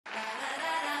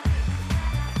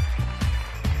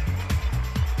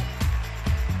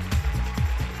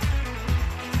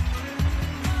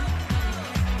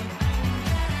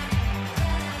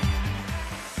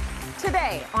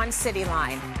Today on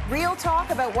Cityline, real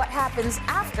talk about what happens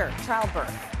after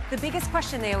childbirth. The biggest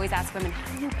question they always ask women,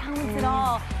 how do you balance it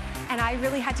all? And I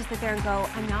really had to sit there and go,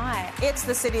 I'm not. It's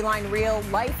the Cityline Real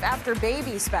Life After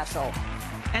Baby special.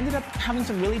 Ended up having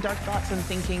some really dark thoughts and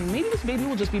thinking, maybe this baby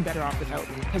will just be better off without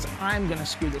me, because I'm gonna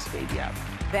screw this baby up.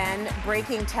 Then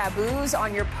breaking taboos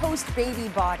on your post-baby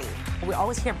body. We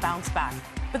always hear bounce back,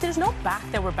 but there's no back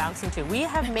that we're bouncing to. We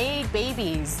have made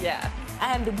babies. Yeah.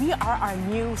 And we are our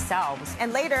new selves.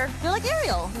 And later, You're like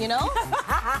Ariel, you know?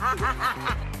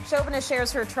 Shobana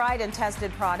shares her tried and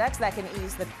tested products that can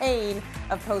ease the pain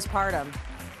of postpartum.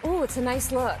 Ooh, it's a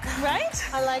nice look. Right?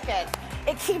 I like it.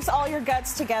 It keeps all your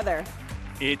guts together.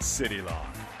 It's Cityline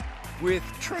with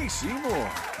Tracy Moore.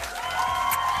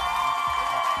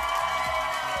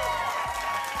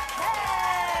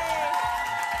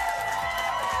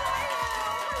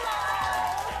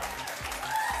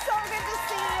 So good to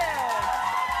see you.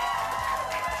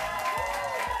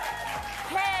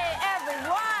 Hey,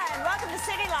 everyone. Welcome to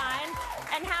Cityline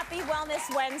and happy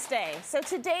Wellness Wednesday. So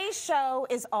today's show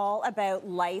is all about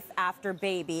life after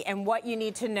baby and what you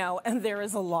need to know, and there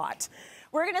is a lot.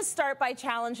 We're going to start by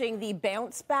challenging the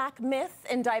bounce back myth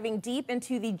and diving deep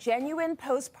into the genuine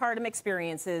postpartum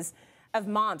experiences of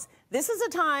moms. This is a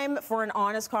time for an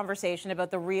honest conversation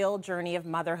about the real journey of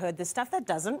motherhood, the stuff that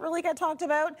doesn't really get talked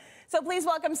about. So please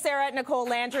welcome Sarah, Nicole,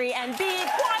 Landry, and Quammie. Come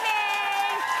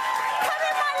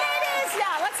in, my ladies.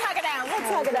 Yeah, let's hug it out. Let's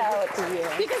hug it out.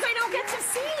 Because I don't get to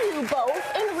see you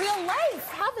both in real life.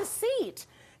 Have a seat.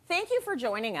 Thank you for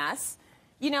joining us.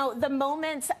 You know, the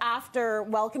moments after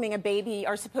welcoming a baby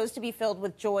are supposed to be filled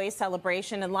with joy,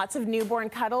 celebration, and lots of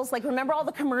newborn cuddles. Like, remember all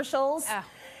the commercials?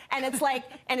 And it's like,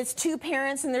 and it's two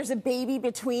parents and there's a baby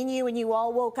between you and you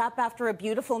all woke up after a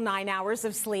beautiful 9 hours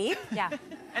of sleep. Yeah.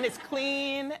 And it's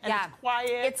clean, and it's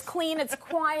quiet. It's clean, it's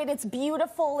quiet, it's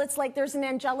beautiful. It's like there's an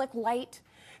angelic light.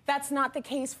 That's not the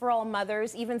case for all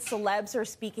mothers. Even celebs are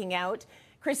speaking out.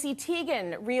 Chrissy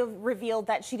Teigen revealed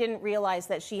that she didn't realize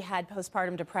that she had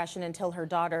postpartum depression until her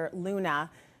daughter,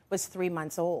 Luna, was 3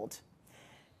 months old.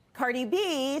 Cardi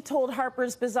B told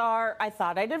Harper's Bazaar, I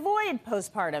thought I'd avoid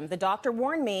postpartum. The doctor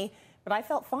warned me, but I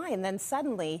felt fine. Then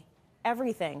suddenly,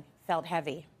 everything felt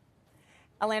heavy.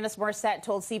 Alanis Morissette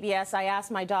told CBS, I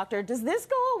asked my doctor, does this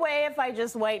go away if I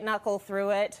just white knuckle through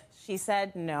it? She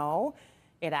said, no,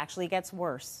 it actually gets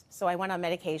worse. So I went on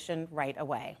medication right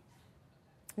away.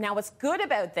 Now, what's good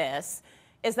about this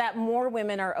is that more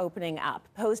women are opening up.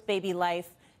 Post-baby life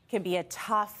can be a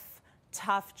tough,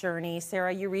 tough journey.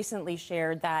 Sarah, you recently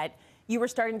shared that you were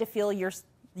starting to feel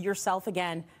yourself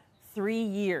again 3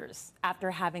 years after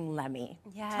having Lemmy.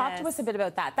 Yes. Talk to us a bit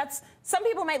about that. That's, some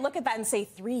people might look at that and say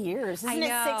 3 years. Isn't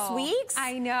it 6 weeks?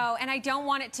 I know, and I don't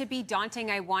want it to be daunting.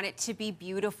 I want it to be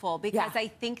beautiful because I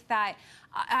think that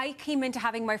I came into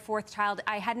having my fourth child.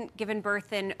 I hadn't given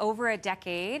birth in over a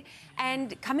decade.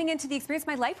 And coming into the experience,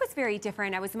 my life was very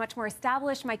different. I was much more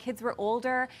established. My kids were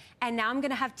older. And now I'm going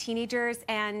to have teenagers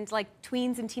and like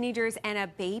tweens and teenagers and a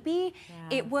baby.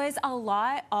 Yeah. It was a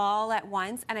lot all at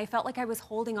once. And I felt like I was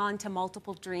holding on to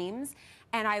multiple dreams.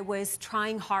 And I was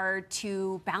trying hard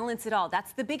to balance it all.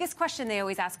 That's the biggest question they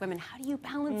always ask women. How do you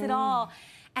balance it all?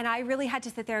 And I really had to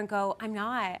sit there and go, I'm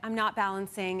not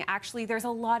balancing. Actually, there's a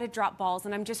lot of drop balls,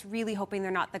 and I'm just really hoping they're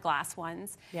not the glass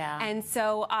ones. Yeah. And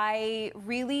so I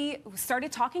really started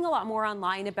talking a lot more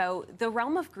online about the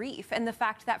realm of grief and the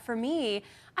fact that for me,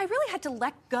 I really had to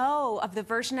let go of the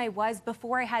version I was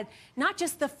before I had not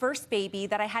just the first baby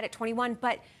that I had at 21,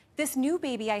 but this new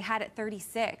baby I had at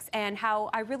 36, and how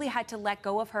I really had to let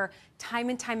go of her time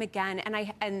and time again.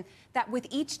 And that with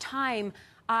each time,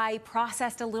 I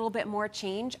processed a little bit more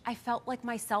change. I felt like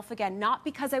myself again, not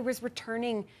because I was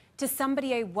returning to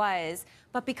somebody I was,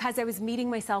 but because I was meeting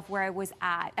myself where I was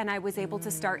at, and I was able to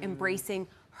start embracing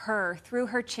her through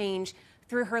her change,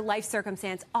 through her life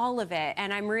circumstance, all of it.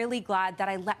 And I'm really glad that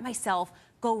I let myself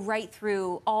go right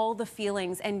through all the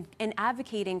feelings and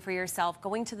advocating for yourself,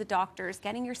 going to the doctors,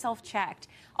 getting yourself checked,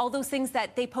 all those things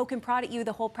that they poke and prod at you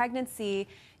the whole pregnancy.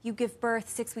 You give birth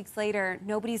 6 weeks later,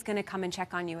 nobody's going to come and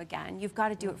check on you again. You've got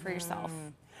to do it for yourself.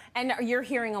 And you're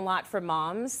hearing a lot from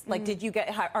moms. Like,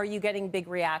 are you getting big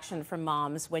reaction from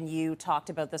moms when you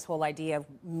talked about this whole idea of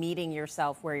meeting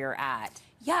yourself where you're at?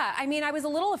 Yeah, I mean, I was a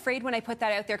little afraid when I put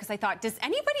that out there because I thought, does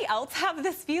anybody else have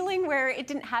this feeling where it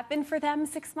didn't happen for them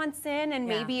 6 months in, and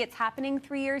maybe it's happening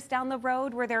 3 years down the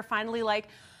road where they're finally like,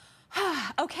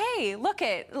 okay, look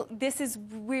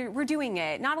we're doing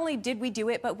it. Not only did we do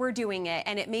it, but we're doing it.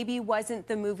 And it maybe wasn't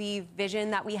the movie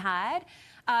vision that we had.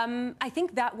 I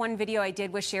think that one video I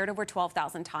did was shared over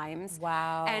 12,000 times.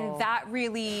 Wow. And that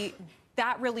really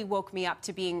that really woke me up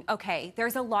to being, okay,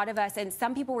 there's a lot of us, and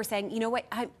some people were saying, you know what,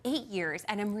 I'm 8 years,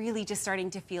 and I'm really just starting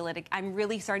to feel it. I'm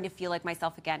really starting to feel like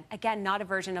myself again. Again, not a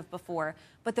version of before,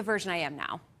 but the version I am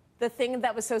now. The thing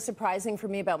that was so surprising for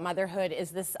me about motherhood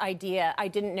is this idea, I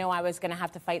didn't know I was going to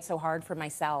have to fight so hard for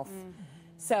myself.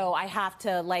 So I have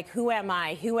to, like, who am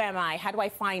I? Who am I? How do I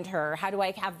find her? How do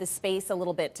I have the space a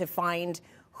little bit to find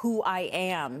who I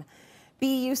am?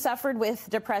 B, you suffered with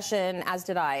depression, as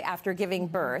did I, after giving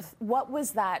birth. What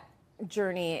was that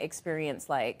journey experience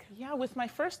like? Yeah, with my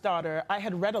first daughter, I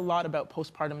had read a lot about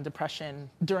postpartum depression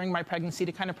during my pregnancy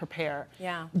to kind of prepare,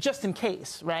 just in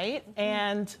case, right?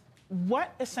 And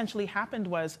what essentially happened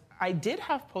was I did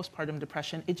have postpartum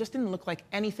depression. It just didn't look like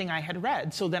anything I had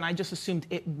read. So then I just assumed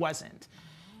it wasn't.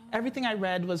 Everything I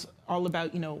read was all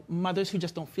about, you know, mothers who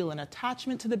just don't feel an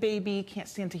attachment to the baby, can't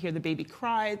stand to hear the baby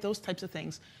cry, those types of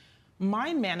things.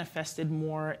 Mine manifested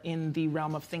more in the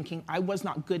realm of thinking I was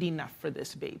not good enough for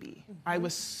this baby. I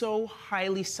was so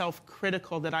highly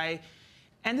self-critical that I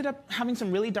ended up having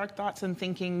some really dark thoughts and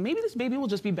thinking maybe this baby will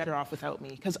just be better off without me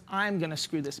because I'm gonna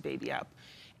screw this baby up.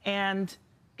 And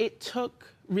it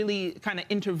took really kind of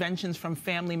interventions from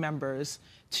family members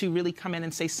to really come in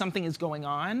and say something is going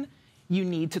on. You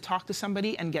need to talk to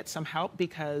somebody and get some help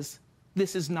because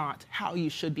this is not how you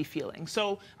should be feeling.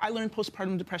 So I learned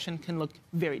postpartum depression can look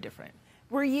very different.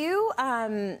 Were you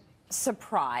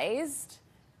surprised?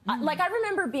 Like, I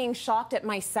remember being shocked at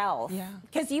myself.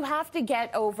 Because you have to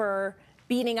get over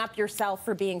beating up yourself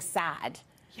for being sad.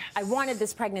 Yes. I wanted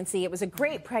this pregnancy. It was a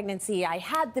great pregnancy. I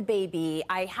had the baby.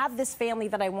 I have this family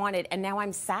that I wanted, and now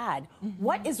I'm sad.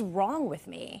 What is wrong with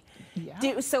me?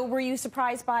 So were you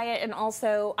surprised by it? And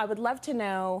also, I would love to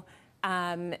know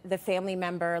the family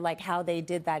member, like how they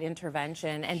did that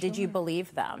intervention, and did you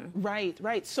believe them?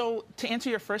 Right. So to answer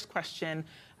your first question,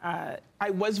 I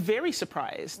was very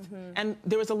surprised. And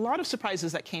there was a lot of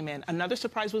surprises that came in. Another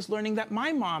surprise was learning that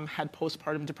my mom had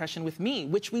postpartum depression with me,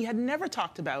 which we had never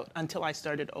talked about until I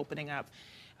started opening up.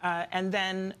 And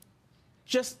then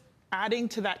just adding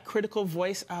to that critical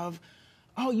voice of,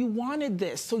 oh, you wanted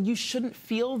this, so you shouldn't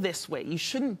feel this way. You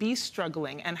shouldn't be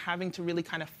struggling, and having to really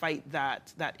kind of fight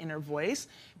that inner voice.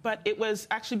 But it was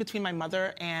actually between my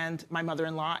mother and my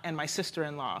mother-in-law and my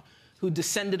sister-in-law who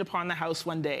descended upon the house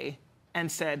one day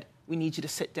and said, we need you to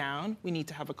sit down, we need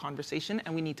to have a conversation,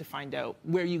 and we need to find out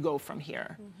where you go from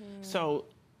here. So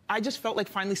I just felt like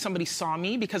finally somebody saw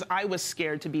me because I was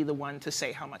scared to be the one to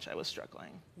say how much I was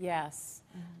struggling. Yes.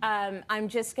 I'm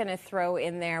just going to throw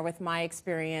in there with my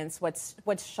experience.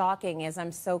 What's shocking is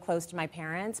I'm so close to my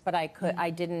parents, but I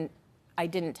didn't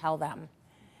tell them.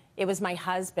 It was my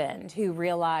husband who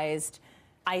realized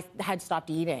I had stopped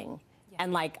eating.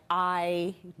 And like,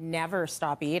 I never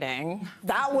stop eating.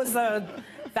 That was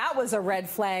a red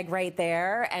flag right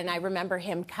there. And I remember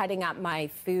him cutting up my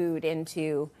food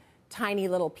into tiny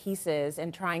little pieces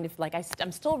and trying to, like,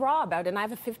 I'm still raw about it, and I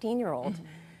have a 15-year-old.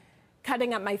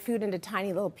 Cutting up my food into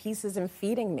tiny little pieces and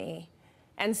feeding me.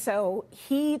 And so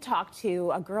he talked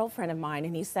to a girlfriend of mine,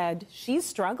 and he said, she's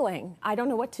struggling. I don't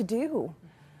know what to do.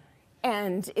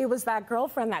 And it was that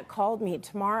girlfriend that called me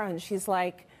tomorrow, and she's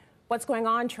like, what's going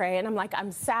on, Trey? And I'm like,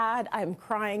 I'm sad. I'm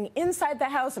crying inside the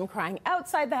house. I'm crying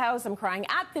outside the house. I'm crying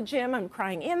at the gym. I'm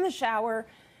crying in the shower.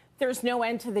 There's no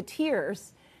end to the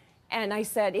tears. And I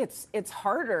said, it's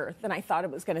harder than I thought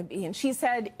it was going to be. And she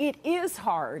said, it is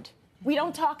hard. We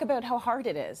don't talk about how hard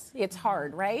it is. It's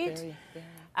hard, right?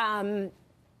 Very.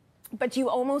 But you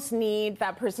almost need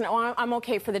that person. Oh, I'm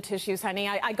okay for the tissues, honey.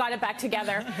 I got it back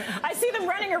together. I see them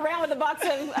running around with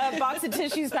a box of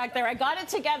tissues back there. I got it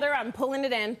together. I'm pulling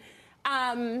it in.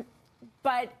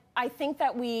 But I think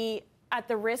that we, at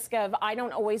the risk of, I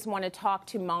don't always want to talk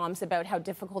to moms about how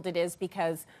difficult it is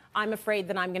because I'm afraid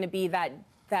that I'm going to be that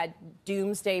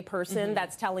doomsday person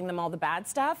that's telling them all the bad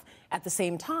stuff. At the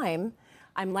same time,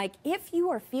 I'm like, if you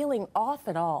are feeling off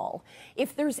at all,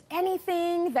 if there's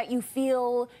anything that you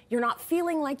feel you're not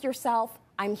feeling like yourself,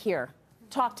 I'm here.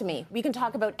 Talk to me. We can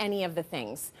talk about any of the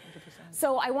things. 100%.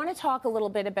 So I want to talk a little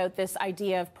bit about this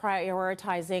idea of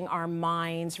prioritizing our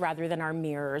minds rather than our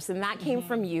mirrors. And that came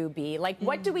from you, B. Like,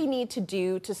 what do we need to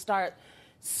do to start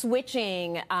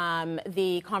switching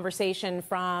the conversation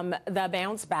from the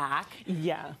bounce back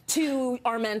to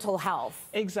our mental health?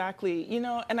 Exactly. You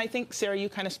know, and I think, Sarah, you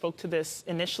kind of spoke to this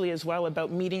initially as well about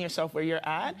meeting yourself where you're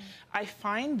at. I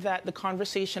find that the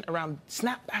conversation around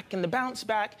snap back and the bounce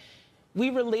back, we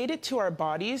relate it to our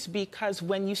bodies because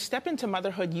when you step into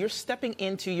motherhood, you're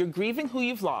grieving who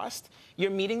you've lost, you're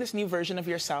meeting this new version of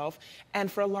yourself, and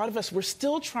for a lot of us, we're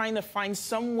still trying to find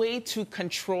some way to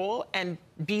control and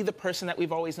be the person that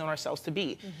we've always known ourselves to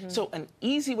be. So an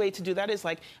easy way to do that is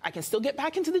like, I can still get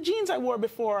back into the jeans I wore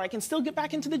before, I can still get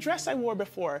back into the dress I wore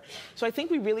before. So I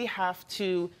think we really have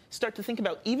to start to think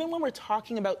about, even when we're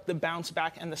talking about the bounce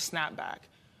back and the snap back,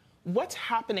 what's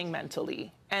happening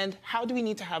mentally and how do we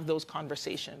need to have those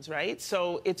conversations, right?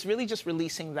 So it's really just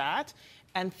releasing that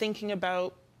and thinking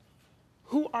about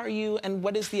who are you and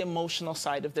what is the emotional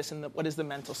side of this and what is the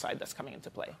mental side that's coming into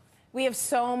play. We have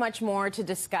so much more to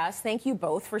discuss. Thank you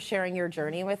both for sharing your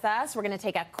journey with us. We're going to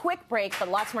take a quick break, but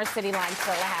lots more Cityline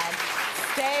still ahead.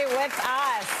 Stay with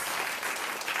us.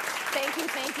 Thank you,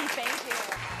 thank you, thank you.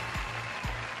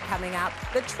 Coming up,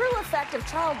 the true effect of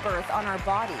childbirth on our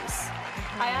bodies.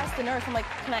 I asked the nurse, I'm like,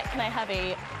 can I have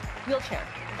a wheelchair?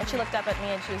 And she looked up at me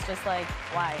and she was just like,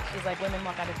 why? She's like, women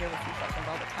walk out of here with C-sections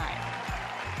all the time.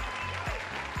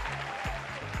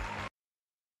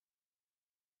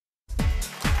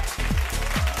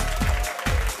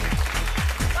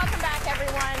 Welcome back,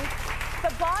 everyone.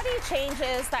 The body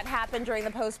changes that happen during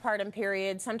the postpartum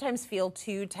period sometimes feel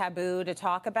too taboo to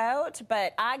talk about,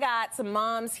 but I got some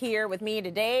moms here with me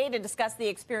today to discuss the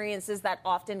experiences that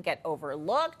often get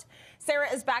overlooked.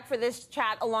 Sarah is back for this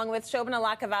chat along with Shobana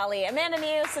Lakkavally, Amanda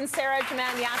Muse, and Sarah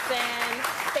Jaman-Yatsen.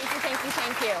 Thank you, thank you,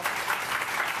 thank you.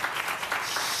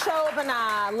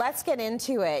 Shobana, let's get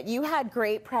into it. You had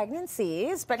great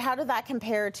pregnancies, but how did that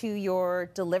compare to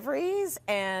your deliveries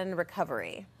and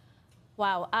recovery?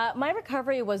 Wow, my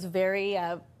recovery was very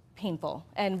painful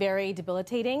and very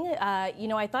debilitating. You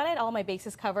know, I thought I had all my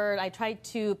bases covered. I tried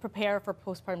to prepare for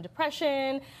postpartum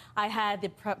depression. I had the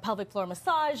pelvic floor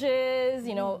massages,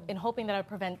 you know, in hoping that I'd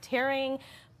prevent tearing.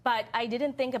 But I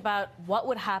didn't think about what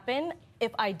would happen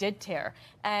if I did tear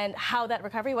and how that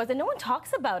recovery was. And no one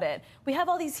talks about it. We have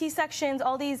all these C-sections,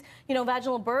 all these, you know,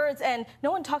 vaginal births, and no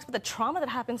one talks about the trauma that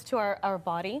happens to our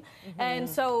body. And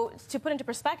so to put into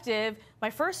perspective,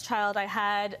 my first child I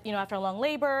had, you know, after a long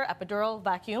labor, epidural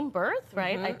vacuum birth,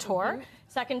 right? I tore.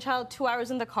 Second child, 2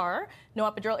 hours in the car, no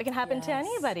epidural. It can happen to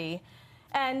anybody.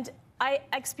 And I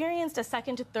experienced a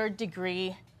second to third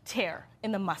degree tear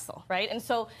in the muscle, right? And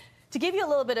so to give you a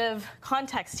little bit of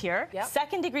context here,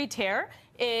 second degree tear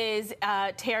is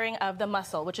tearing of the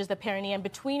muscle, which is the perineum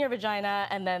between your vagina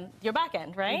and then your back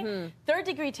end, right? Third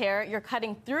degree tear, you're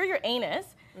cutting through your anus.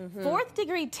 Fourth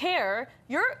degree tear,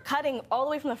 you're cutting all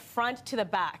the way from the front to the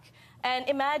back. And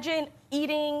imagine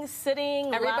eating,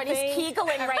 sitting, Everybody's laughing.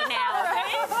 giggling right now.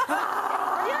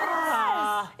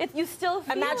 Yes. You still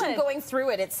feel Imagine it. going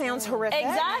through it. It sounds horrific.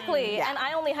 Exactly. And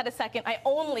I only had a second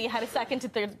to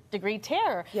third degree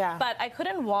tear. But I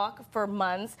couldn't walk for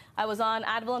months. I was on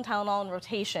Advil and Tylenol in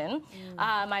rotation.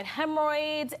 I had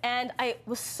hemorrhoids, and I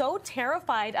was so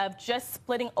terrified of just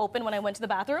splitting open when I went to the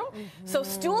bathroom. So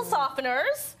stool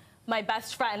softeners, my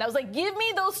best friend. I was like, give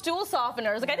me those stool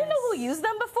softeners. Like, I didn't know who used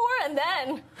them before, and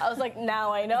then I was like,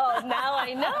 now I know, now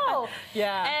I know.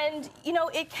 And, you know,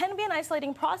 it can be an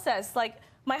isolating process. Like,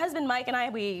 my husband, Mike, and I,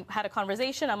 we had a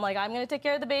conversation. I'm like, I'm going to take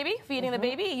care of the baby, feeding the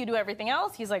baby. You do everything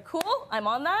else. He's like, cool, I'm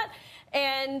on that.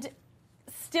 And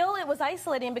still, it was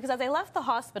isolating because as I left the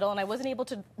hospital and I wasn't able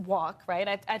to walk, right,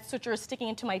 I had sutures sticking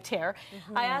into my tear.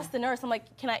 I asked the nurse, I'm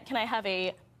like, can I have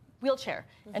a wheelchair?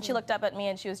 And she looked up at me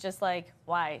and she was just like,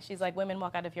 why? She's like, women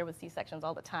walk out of here with C-sections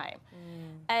all the time.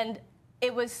 And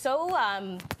it was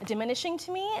so diminishing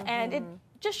to me, and it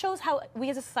just shows how we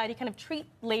as a society kind of treat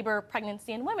labor,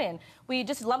 pregnancy, and women. We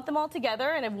just lump them all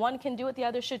together, and if one can do it, the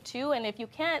other should too, and if you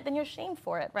can't, then you're shamed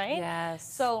for it, right?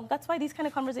 Yes. So that's why these kind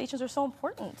of conversations are so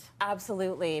important.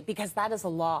 Absolutely, because that is a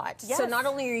lot. So not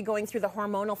only are you going through the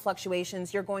hormonal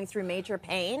fluctuations, you're going through major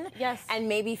pain. And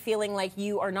maybe feeling like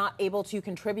you are not able to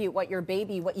contribute what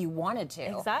you wanted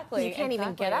to. Exactly. You can't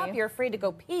even get up, you're afraid to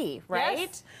go pee,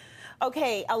 right?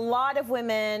 Okay, a lot of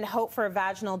women hope for a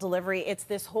vaginal delivery. It's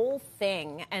this whole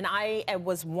thing, and I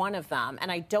was one of them,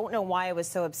 and I don't know why I was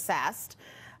so obsessed.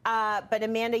 But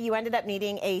Amanda, you ended up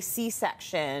needing a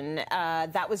C-section.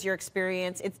 That was your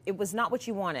experience. It was not what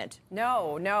you wanted.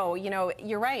 No, you know,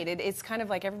 you're right. It's kind of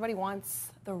like everybody wants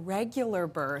the regular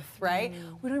birth, right?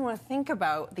 We don't even want to think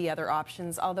about the other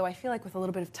options, although I feel like with a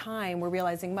little bit of time, we're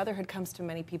realizing motherhood comes to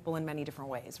many people in many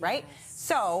different ways, right?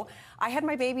 So I had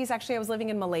my babies, actually I was living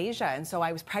in Malaysia, and so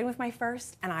I was pregnant with my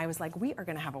first, and I was like, we are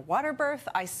gonna have a water birth.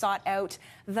 I sought out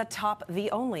the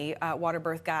only water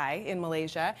birth guy in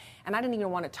Malaysia, and I didn't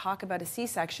even want to talk about a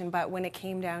C-section, but when it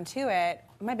came down to it,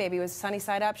 my baby was sunny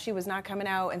side up. She was not coming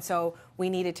out, and so we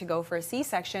needed to go for a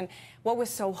C-section. What was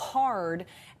so hard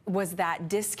was that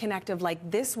disconnect of like,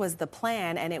 this was the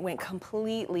plan and it went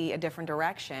completely a different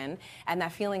direction, and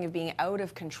that feeling of being out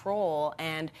of control.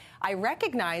 And I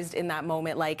recognized in that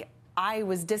moment, like, I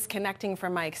was disconnecting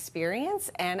from my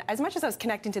experience, and as much as I was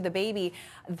connecting to the baby,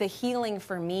 the healing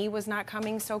for me was not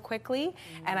coming so quickly.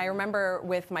 And I remember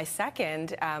with my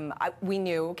second, we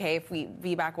knew, okay, if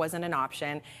VBAC wasn't an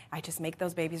option, I just make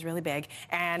those babies really big.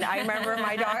 And I remember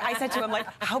my dog, I said to him, like,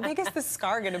 how big is this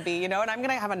scar going to be, you know, and I'm going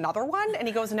to have another one? And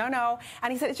he goes, no, no.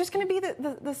 And he said, it's just going to be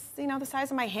the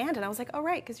size of my hand. And I was like, oh,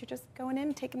 right, because you're just going in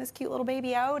and taking this cute little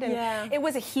baby out. And it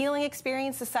was a healing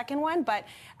experience, the second one, but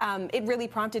it really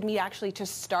prompted me actually to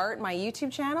start my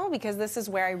YouTube channel, because this is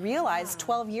where I realized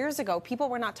 12 years ago, people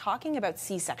were not talking about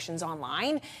C-sections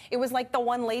online. It was like the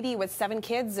one lady with 7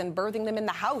 kids and birthing them in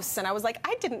the house. And I was like,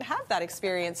 I didn't have that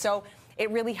experience. So it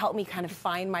really helped me kind of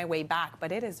find my way back,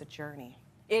 but it is a journey.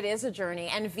 It is a journey.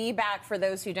 And VBAC, for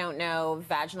those who don't know,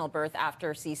 vaginal birth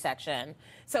after C-section.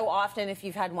 So often if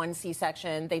you've had one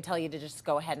C-section, they tell you to just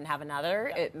go ahead and have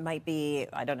another. It might be,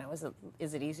 I don't know,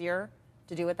 is it easier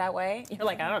to do it that way? You're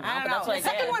like, I don't know, but that's what I did. The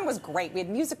second one was great. We had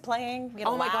music playing.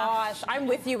 Oh my gosh, I'm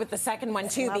with you with the second one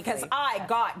too, because I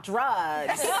got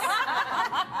drugs.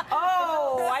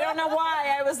 Oh, I don't know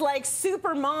why. I was like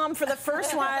super mom for the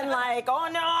first one, like, oh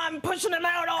no, I'm pushing him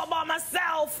out all by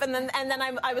myself. And then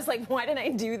I was like, why did I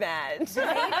do that?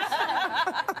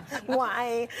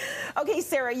 Why? Okay,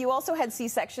 Sarah, you also had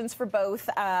C-sections for both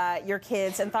your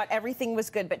kids and thought everything was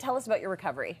good, but tell us about your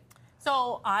recovery.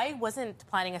 So I wasn't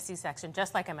planning a C-section,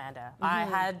 just like Amanda.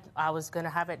 I was going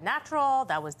to have it natural.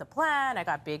 That was the plan. I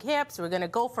got big hips. We're going to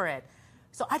go for it.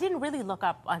 So I didn't really look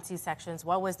up on C-sections.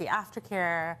 What was the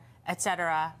aftercare,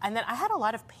 etc. And then I had a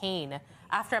lot of pain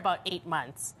after about 8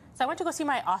 months. So I went to go see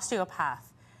my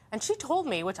osteopath. And she told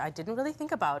me, which I didn't really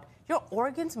think about, your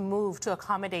organs move to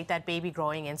accommodate that baby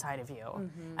growing inside of you.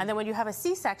 And then when you have a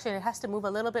C-section, it has to move a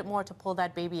little bit more to pull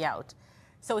that baby out.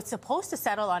 So it's supposed to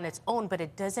settle on its own, but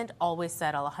it doesn't always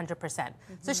settle 100%.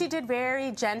 So she did very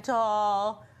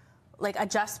gentle, like,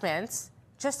 adjustments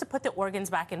just to put the organs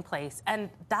back in place.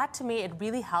 And that, to me, it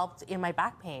really helped in my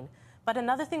back pain. But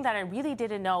another thing that I really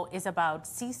didn't know is about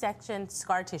C-section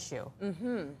scar tissue.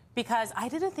 Because I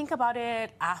didn't think about it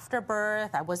after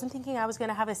birth. I wasn't thinking I was going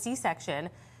to have a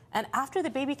C-section. And after the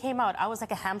baby came out, I was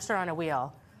like a hamster on a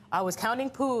wheel. I was counting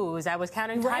poos. I was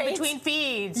counting time between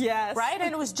feeds. Yes. Right?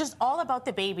 And it was just all about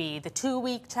the baby, the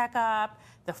 2-week checkup,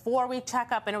 the 4-week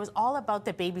checkup, and it was all about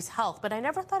the baby's health. But I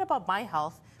never thought about my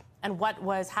health and what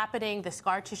was happening. The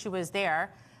scar tissue was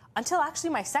there until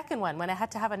actually my second one, when I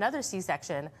had to have another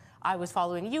C-section. I was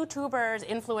following YouTubers,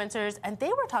 influencers, and they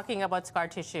were talking about scar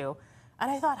tissue.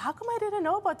 And I thought, how come I didn't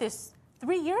know about this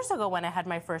 3 years ago when I had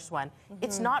my first one?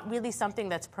 It's not really something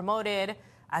that's promoted.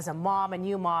 As a mom, a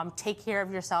new mom, take care of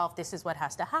yourself. This is what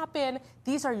has to happen.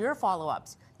 These are your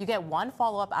follow-ups. You get one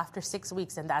follow-up after 6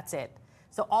 weeks, and that's it.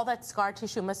 So all that scar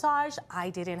tissue massage, I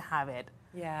didn't have it.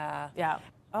 Yeah.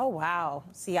 Oh, wow.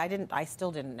 See, I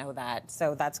still didn't know that,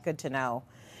 so that's good to know.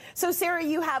 So, Sarah,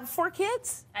 you have 4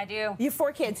 kids? I do. You have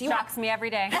 4 kids. Shocks me every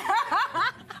day.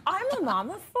 I'm a mom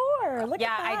of 4. Look at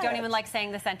that. I don't even like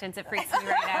saying the sentence. It freaks me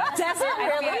right now. Does it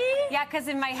really? Yeah, because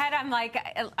in my head, I'm like,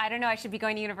 I don't know, I should be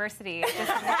going to university.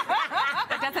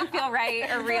 It doesn't feel right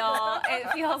or real. It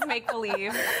feels make-believe.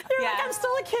 You're like, I'm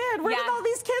still a kid. Where did all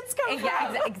these kids come from?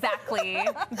 Yeah, exactly.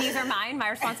 These are mine,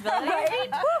 my responsibility. Right?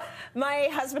 My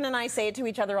husband and I say it to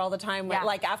each other all the time,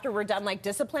 like after we're done like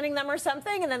disciplining them or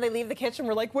something, and then they leave the kitchen,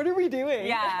 we're like, what are we doing?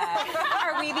 Yeah.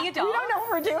 Are we the adults? We don't know what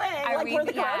we're doing. We're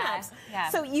the grown-ups. Yeah.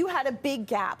 So you had a big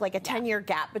gap, like a 10-year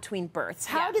gap between births.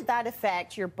 How did that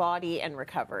affect your body and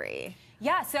recovery?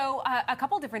 Yeah, so a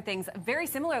couple different things. Very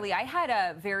similarly, I had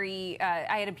a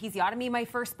episiotomy my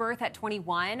first birth at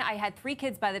 21. I had 3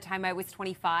 kids by the time I was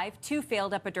 25, 2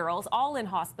 failed epidurals, all in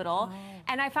hospital.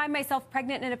 And I find myself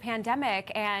pregnant in a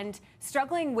pandemic and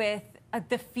struggling with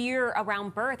the fear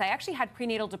around birth. I actually had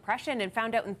prenatal depression and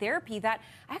found out in therapy that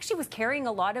I actually was carrying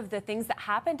a lot of the things that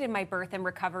happened in my birth and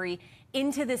recovery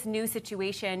into this new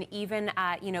situation, even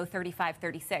at, 35,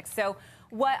 36. So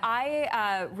what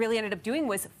I really ended up doing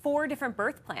was 4 different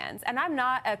birth plans. And I'm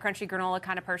not a crunchy granola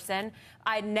kind of person.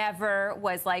 I never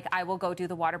was like, I will go do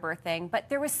the water birth thing. But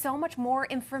there was so much more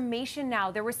information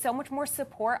now. There was so much more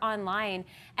support online.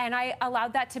 And I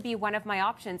allowed that to be one of my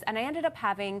options. And I ended up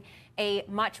having a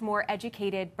much more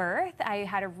educated birth. I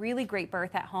had a really great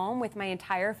birth at home with my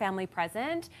entire family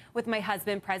present, with my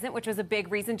husband present, which was a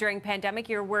big reason during pandemic.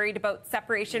 You're worried about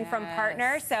separation from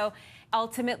partner. So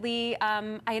ultimately,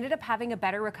 I ended up having a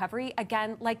better recovery.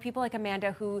 Again, like people like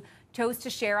Amanda who chose to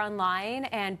share online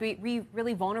and be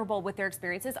really vulnerable with their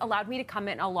experiences allowed me to come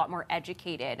in a lot more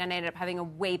educated, and I ended up having a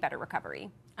way better recovery.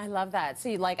 I love that. So,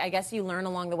 I guess you learn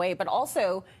along the way, but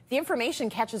also the information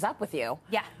catches up with you.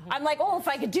 Yeah. I'm like, oh, if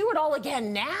I could do it all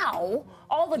again now,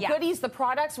 all the goodies, the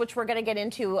products, which we're going to get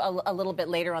into a little bit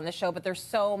later on the show, but there's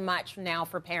so much now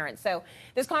for parents. So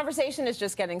this conversation is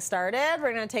just getting started.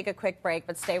 We're going to take a quick break,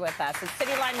 but stay with us. It's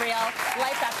Cityline Real,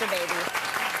 Life After Baby.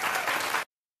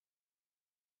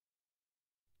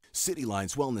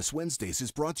 Cityline's Wellness Wednesdays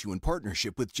is brought to you in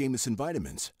partnership with Jamieson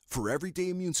Vitamins. For everyday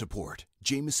immune support,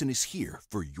 Jamieson is here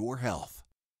for your health.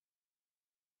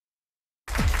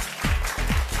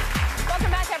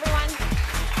 Welcome back, everyone.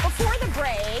 Before the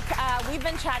break, we've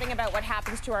been chatting about what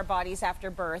happens to our bodies after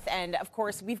birth, and of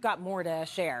course, we've got more to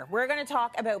share. We're going to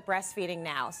talk about breastfeeding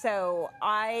now. So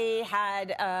I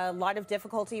had a lot of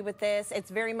difficulty with this. It's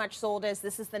very much sold as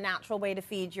this is the natural way to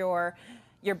feed your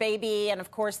baby, and of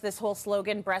course this whole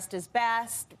slogan, breast is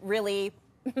best, really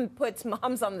puts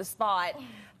moms on the spot.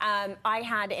 I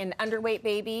had an underweight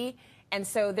baby, and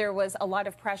so there was a lot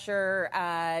of pressure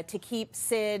to keep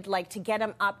Sid, to get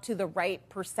him up to the right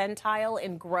percentile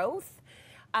in growth.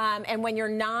 And when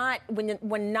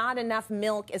when not enough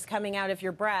milk is coming out of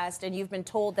your breast, and you've been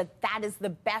told that that is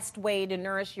the best way to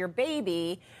nourish your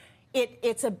baby,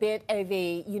 it's a bit of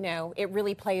a, it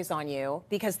really plays on you,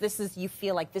 because you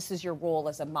feel like this is your role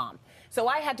as a mom. So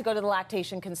I had to go to the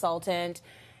lactation consultant.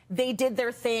 They did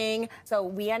their thing. So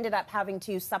we ended up having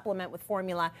to supplement with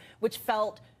formula, which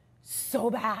felt so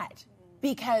bad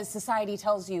because society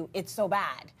tells you it's so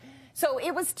bad. So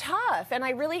it was tough, and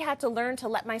I really had to learn to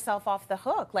let myself off the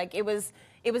hook. It was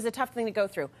a tough thing to go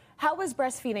through. How was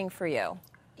breastfeeding for you?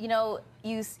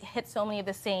 You hit so many of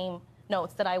the same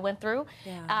notes that I went through.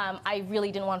 Yeah. I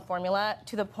really didn't want formula,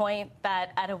 to the point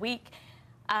that at a week,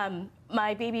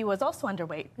 my baby was also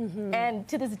underweight. Mm-hmm. And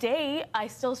to this day, I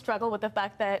still struggle with the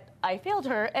fact that I failed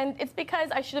her. And it's because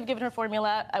I should have given her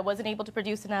formula. I wasn't able to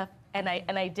produce enough, and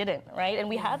I didn't, right? And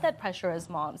we have that pressure as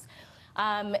moms.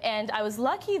 And I was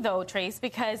lucky, though, Trace,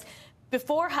 because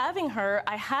before having her,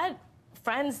 I had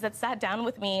friends that sat down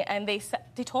with me, and they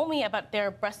told me about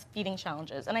their breastfeeding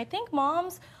challenges. And I think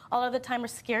moms, a lot of the time, are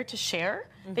scared to share.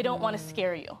 Mm-hmm. They don't want to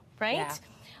scare you, right?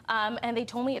 Yeah. And they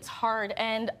told me it's hard.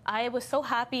 And I was so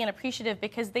happy and appreciative,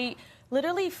 because they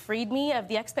literally freed me of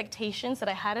the expectations that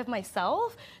I had of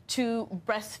myself to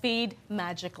breastfeed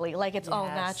magically, like it's all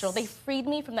natural. They freed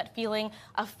me from that feeling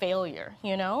of failure,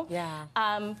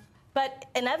 Yeah. But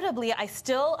inevitably, I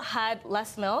still had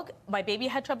less milk. My baby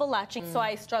had trouble latching, so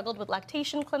I struggled with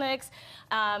lactation clinics.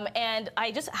 And I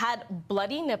just had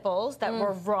bloody nipples that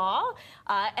were raw.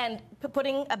 And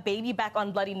putting a baby back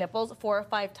on bloody nipples 4 or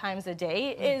 5 times a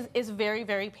day is very,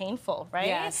 very painful, right?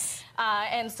 Yes.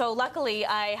 And so luckily,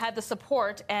 I had the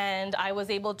support, and I was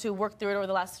able to work through it over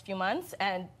the last few months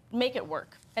and make it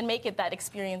work and make it that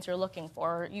experience you're looking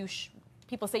for.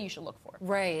 People say you should look for.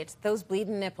 Right. Those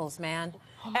bleeding nipples, man.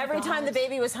 Oh Every time the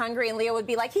baby was hungry and Leo would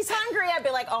be like, he's hungry, I'd be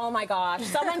like, oh my gosh,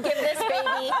 someone give this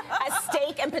baby a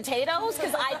steak and potatoes,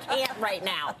 because I can't right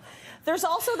now. There's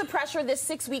also the pressure. This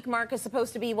 6-week mark is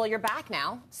supposed to be, well, you're back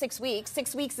now, 6 weeks.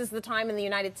 6 weeks is the time in the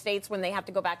United States when they have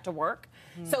to go back to work.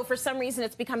 So for some reason,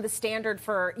 it's become the standard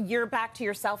for you're back to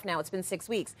yourself now. It's been 6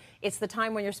 weeks. It's the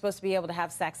time when you're supposed to be able to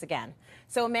have sex again.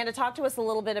 So Amanda, talk to us a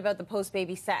little bit about the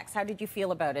post-baby sex. How did you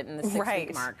feel about it in the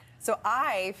 6-week mark? So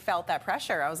I felt that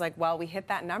pressure. I was like, well, we hit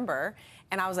that number.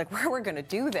 And I was like, we're going to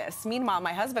do this. Meanwhile,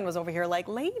 my husband was over here like,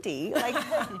 lady,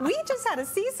 we just had a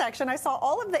C-section. I saw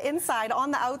all of the inside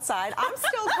on the outside. I'm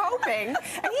still coping. And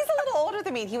he's a little older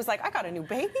than me. And he was like, I got a new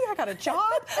baby. I got a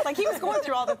job. He was going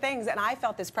through all the things. And I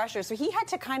felt this pressure. So he had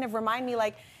to kind of remind me,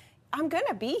 I'm going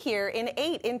to be here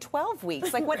in 12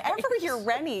 weeks. Whenever you're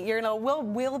ready,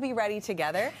 we'll be ready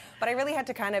together. But I really had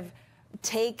to kind of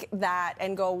take that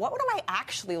and go, what am I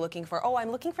actually looking for? Oh,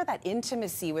 I'm looking for that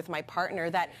intimacy with my partner,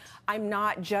 that I'm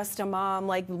not just a mom,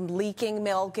 leaking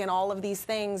milk and all of these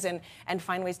things, and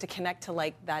find ways to connect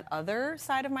to, that other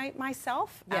side of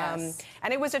myself. Yes.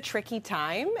 And it was a tricky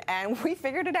time, and we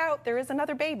figured it out. There is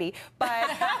another baby. But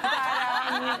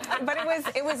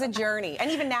it was a journey.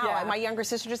 And even now, my younger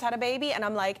sister just had a baby, and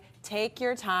I'm like, take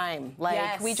your time.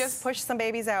 We just pushed some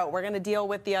babies out. We're going to deal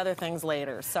with the other things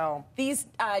later. So these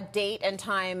date and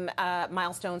time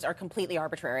milestones are completely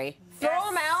arbitrary. Throw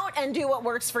them out and do what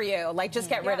works for you. Just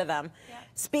get rid of them. Yeah.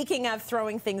 Speaking of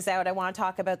throwing things out, I want to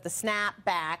talk about the snap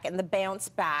back and the bounce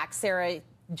back. Sarah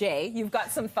J, you've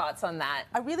got some thoughts on that.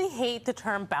 I really hate the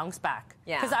term bounce back.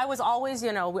 Yeah. Because I was always, we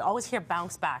always hear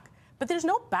bounce back. But there's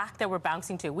no back that we're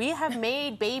bouncing to. We have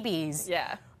made babies.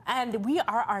 Yeah. And we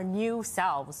are our new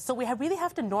selves. So we really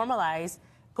have to normalize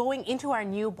going into our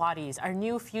new bodies, our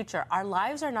new future. Our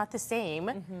lives are not the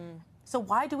same. So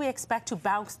why do we expect to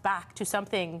bounce back to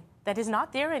something that is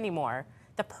not there anymore?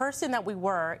 The person that we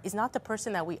were is not the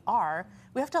person that we are.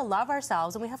 We have to love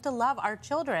ourselves and we have to love our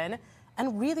children.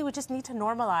 And really, we just need to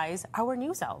normalize our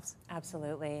new selves.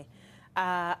 Absolutely.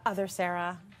 Other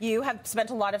Sarah, you have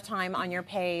spent a lot of time on your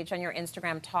page, on your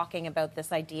Instagram, talking about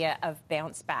this idea of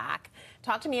bounce back.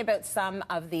 Talk to me about some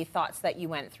of the thoughts that you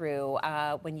went through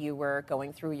when you were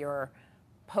going through your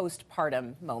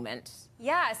postpartum moment.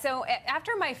 Yeah, so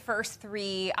after my first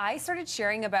 3, I started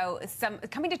sharing about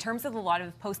coming to terms with a lot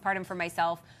of postpartum for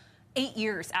myself 8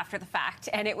 years after the fact,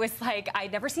 and it was like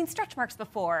I'd never seen stretch marks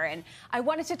before, and I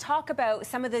wanted to talk about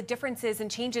some of the differences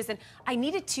and changes, and I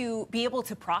needed to be able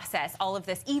to process all of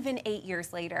this even 8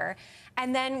 years later.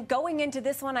 And then going into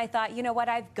this one, I thought, you know what,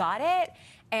 I've got it,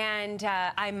 and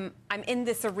I'm in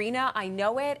this arena, I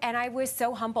know it, and I was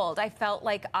so humbled. I felt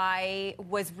like I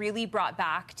was really brought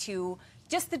back to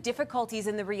just the difficulties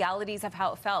and the realities of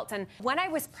how it felt. And when I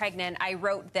was pregnant, I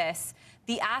wrote this.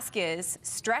 The ask is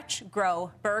stretch,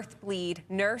 grow, birth, bleed,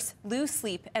 nurse, lose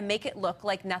sleep, and make it look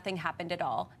like nothing happened at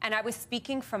all. And I was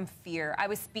speaking from fear. I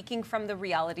was speaking from the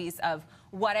realities of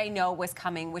what I know was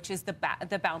coming, which is the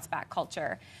bounce back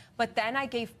culture. But then I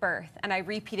gave birth and I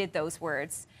repeated those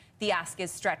words. The ask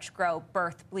is stretch, grow,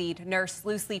 birth, bleed, nurse,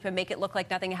 lose sleep, and make it look like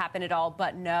nothing happened at all.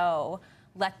 But no.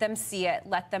 Let them see it.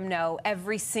 Let them know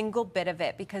every single bit of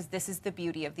it, because this is the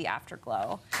beauty of the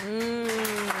afterglow.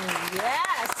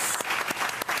 Yes.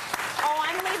 Oh,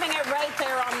 I'm leaving it right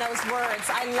there on those words.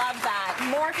 I love that.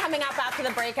 More coming up after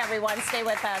the break, everyone. Stay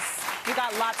with us. We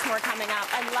got lots more coming up.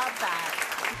 I love that.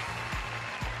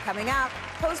 Coming up,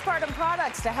 postpartum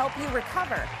products to help you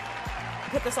recover.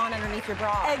 Put this on underneath your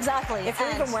bra. Exactly. If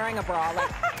you're even wearing a bra, like,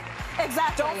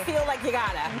 exactly. don't feel like you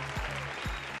gotta.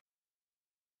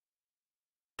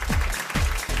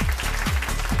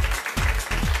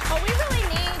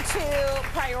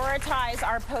 Prioritize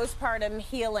our postpartum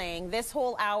healing. This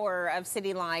whole hour of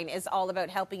Cityline is all about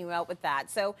helping you out with that.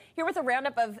 So here with a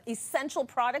roundup of essential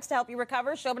products to help you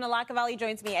recover, Shobana Lakkavally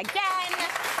joins me again.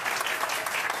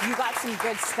 You got some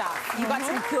good stuff. You got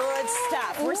some good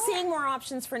stuff. We're seeing more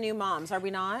options for new moms, are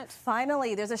we not?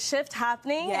 Finally, there's a shift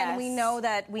happening, and we know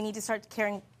that we need to start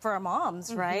caring for our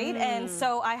moms, right? And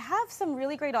so I have some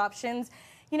really great options.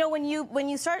 You know, when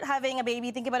you start having a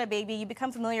baby, think about a baby, you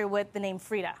become familiar with the name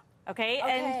Frida. Okay,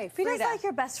 and Frida's like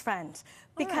your best friend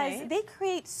because they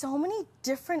create so many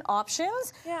different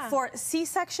options for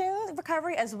C-section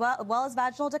recovery as well as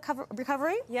vaginal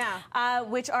recovery,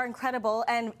 which are incredible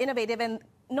and innovative, and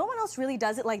no one else really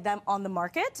does it like them on the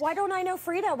market. Why don't I know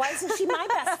Frida? Why isn't she my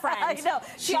best friend? I know.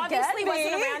 She obviously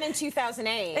wasn't around in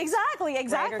 2008. Exactly.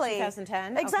 Right, or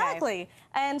 2010? Exactly. Okay.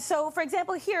 And so, for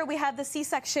example, here we have the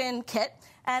C-section kit,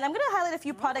 and I'm going to highlight a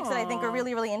few products that I think are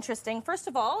really, really interesting. First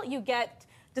of all, you get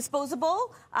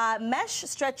disposable, mesh,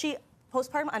 stretchy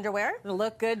postpartum underwear. It'll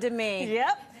look good to me.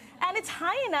 Yep. And it's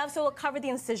high enough so it'll cover the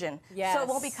incision. Yes. So it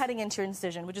won't be cutting into your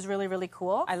incision, which is really, really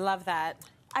cool. I love that.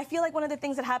 I feel like one of the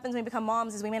things that happens when we become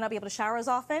moms is we may not be able to shower as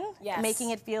often, making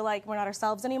it feel like we're not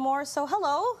ourselves anymore. So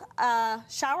hello,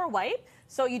 shower wipe.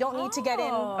 So you don't need to get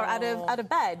in or out of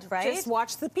bed, right? Just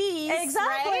watch the peas.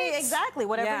 Exactly, right? exactly.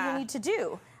 Whatever you need to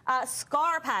do.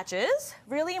 Scar patches,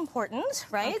 really important,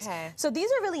 right? Okay. So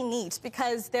these are really neat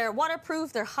because they're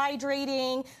waterproof, they're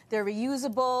hydrating, they're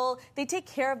reusable. They take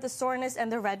care of the soreness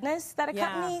and the redness that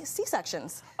accompany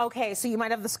C-sections. Okay, so you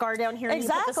might have the scar down here and you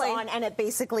put this on and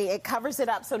it covers it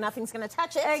up so nothing's going to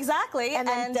touch it. Exactly. And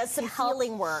then does some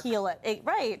healing work. Heal it.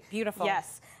 Right. Beautiful.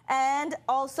 Yes. And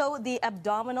also the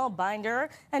abdominal binder.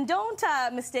 And don't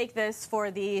mistake this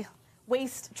for the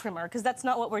waist trimmer, because that's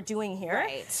not what we're doing here.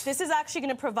 Right. This is actually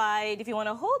going to provide, if you want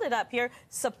to hold it up here,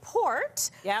 support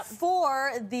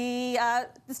for the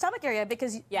stomach area,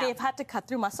 because they've had to cut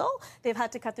through muscle, they've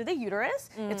had to cut through the uterus.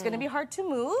 It's going to be hard to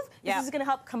move. This is going to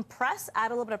help compress,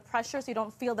 add a little bit of pressure so you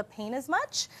don't feel the pain as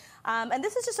much. And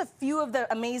this is just a few of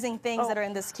the amazing things that are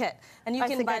in this kit. And you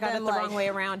can buy them the wrong way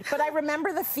around. But I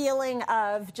remember the feeling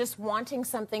of just wanting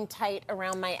something tight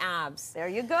around my abs. There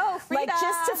you go, Frida. Like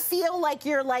just to feel like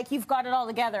you've got it all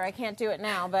together. I can't do it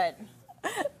now, but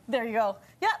there you go.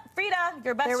 Yep, Frida,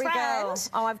 your best friend. There we go.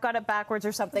 Oh, I've got it backwards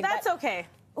or something. That's okay.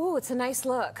 Ooh, it's a nice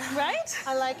look. Right?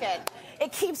 I like it.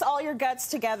 It keeps all your guts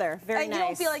together. Very nice. And you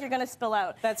don't feel like you're going to spill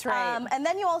out. That's right. And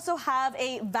then you also have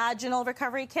a vaginal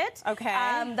recovery kit. Okay.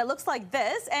 That looks like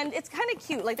this, and it's kind of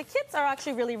cute. Like, the kits are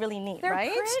actually really, really neat, They're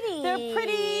right? pretty. They're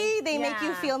pretty. They make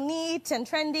you feel neat and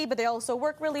trendy, but they also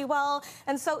work really well.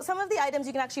 And so some of the items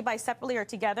you can actually buy separately or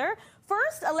together.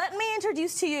 First, let me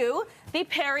introduce to you the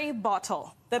Peri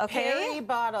bottle. The okay? peri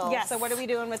bottle. Yes. So what are we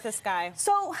doing with this guy?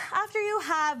 So after you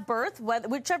have birth,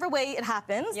 whichever way it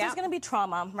happens, Yep. there's going to be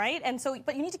trauma, right? And so,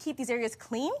 but you need to keep these areas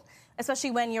clean,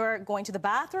 especially when you're going to the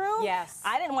bathroom. Yes.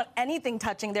 I didn't want anything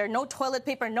touching there. No toilet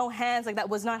paper, no hands. Like, that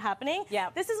was not happening.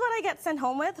 Yeah. This is what I get sent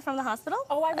home with from the hospital.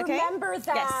 Oh, I okay? remember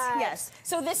that. Yes.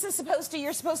 So this is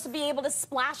you're supposed to be able to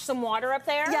splash some water up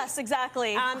there? Yes,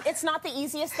 exactly. It's not the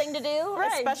easiest thing to do,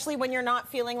 Right. especially when you're not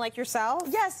feeling like yourself.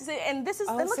 Yes, and this is,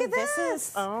 and look so at this.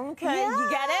 is, okay. You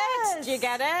get it? Yes. You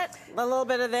get it? A little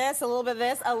bit of this, a little bit of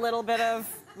this, a little bit of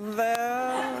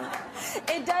the...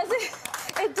 It doesn't,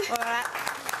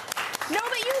 No,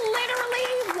 but you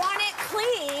literally want it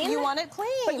clean. you want it clean.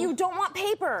 But you don't want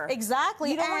paper.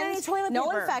 Exactly. You don't want and any toilet no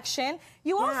paper. infection.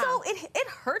 You also, it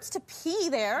hurts to pee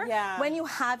there when you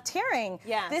have tearing.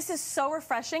 Yes. This is so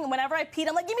refreshing. Whenever I peed,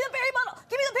 I'm like, give me the peri bottle.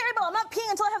 Give me the peri bottle. I'm not peeing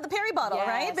until I have the peri bottle,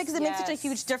 right? Because it makes such a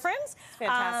huge difference.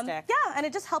 Fantastic. Yeah, and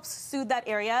it just helps soothe that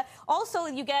area. Also,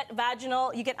 you get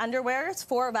underwears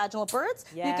for vaginal births.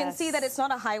 Yes. You can see that it's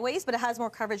not a high waist, but it has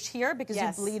more coverage here because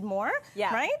you bleed more,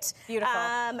 right? Beautiful.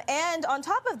 And on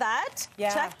top of that,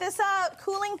 check this out,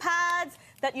 cooling pads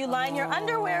that you line your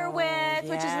underwear with,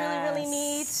 which is really, really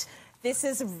neat. This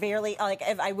is really, like,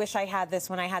 I wish I had this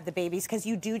when I had the babies, because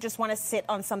you do just want to sit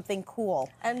on something cool.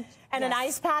 And an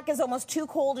ice pack is almost too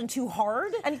cold and too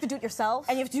hard. And you have to do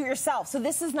it yourself. So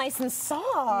this is nice and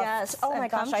soft. Yes. Oh my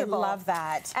gosh, I love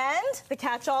that. And the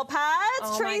catch-all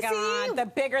pads, Tracy. Oh my God,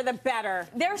 the bigger the better.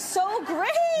 They're so great.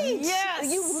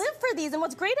 Yes. You live for these, and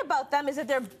what's great about them is that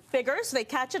they're bigger, so they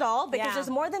catch it all, because there's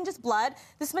more than just blood.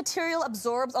 This material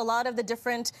absorbs a lot of the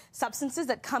different substances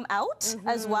that come out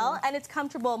as well, and it's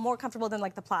comfortable, more comfortable than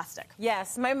like the plastic.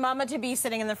 Yes, my mama to be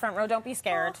sitting in the front row. Don't be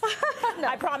scared. No.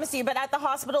 I promise you. But at the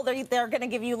hospital, they're going to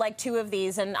give you like 2 of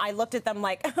these, and I looked at them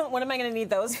like, what am I going to need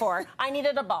those for? I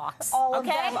needed a box. All of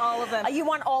them. You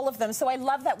want all of them. So I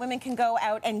love that women can go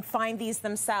out and find these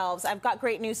themselves. I've got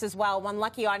great news as well. One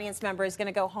lucky audience member is going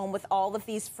to go home with all of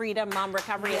these Freedom Mom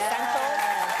Recovery Essentials.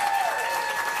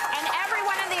 And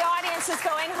everyone in the audience is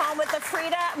going home with the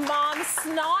Frida Mom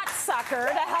Snot Sucker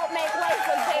to help make life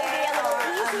with baby a little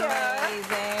easier.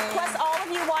 Amazing. Plus, all of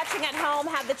you watching at home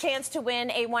have the chance to win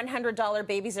a $100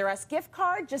 Babies R Us gift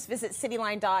card. Just visit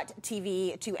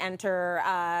cityline.tv to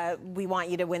enter. We want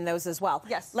you to win those as well.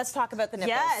 Yes. Let's talk about the nipples.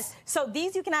 Yes. So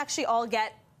these you can actually all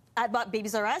get at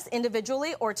Babies R Us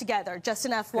individually or together. Just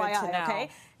an FYI, okay?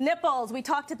 Nipples. We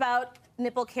talked about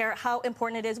nipple care, how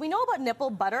important it is. We know about nipple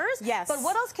butters. Yes. But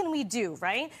what else can we do,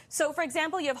 right? So, for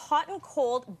example, you have hot and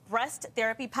cold breast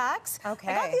therapy packs.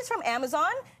 Okay. I got these from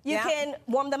Amazon. You can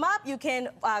warm them up. You can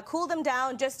cool them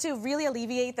down just to really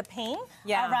alleviate the pain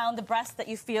around the breast that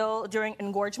you feel during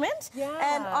engorgement.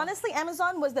 Yeah. And honestly,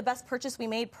 Amazon was the best purchase we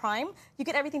made, Prime. You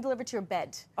get everything delivered to your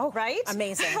bed. Oh, right?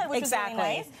 Amazing. Which exactly. is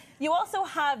really nice. You also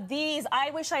have these.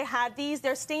 I wish I had these.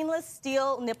 They're stainless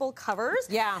steel nipple covers.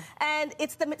 Yeah. And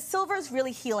silver's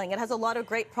really healing. It has a lot of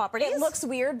great properties. It looks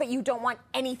weird, but you don't want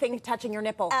anything touching your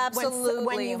nipple.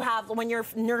 Absolutely. When you're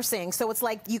nursing. So it's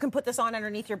like you can put this on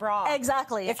underneath your bra.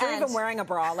 Exactly. If you're even wearing a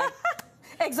bra, like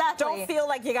exactly. Don't feel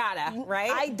like you gotta,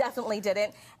 right? I definitely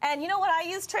didn't. And you know what I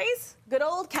use, Trace? Good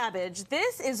old cabbage.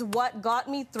 This is what got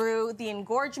me through the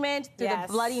engorgement, through the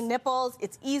bloody nipples.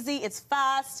 It's easy, it's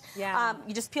fast. Yeah.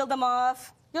 You just peel them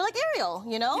off. You're like Ariel,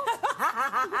 you know?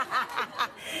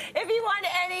 If you want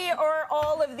any or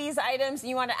all of these items,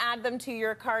 you want to add them to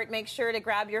your cart, make sure to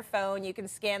grab your phone. You can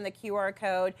scan the QR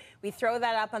code. We throw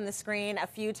that up on the screen a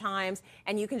few times,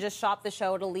 and you can just shop the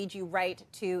show. It'll lead you right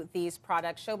to these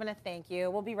products. Shobana, thank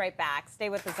you. We'll be right back. Stay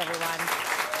with us, everyone.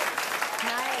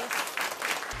 Nice.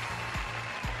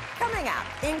 Coming up,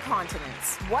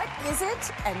 incontinence. What is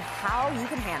it and how you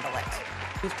can handle it?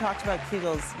 We've talked about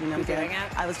Kegels, you know. You doing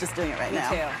it? I was just doing it right now.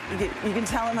 Me too. You can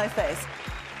tell in my face.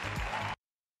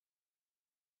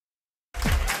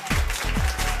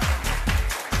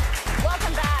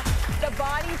 Welcome back. The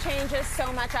body changes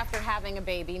so much after having a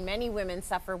baby. Many women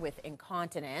suffer with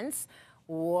incontinence.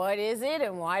 What is it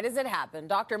and why does it happen?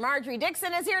 Dr. Marjorie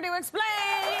Dixon is here to explain.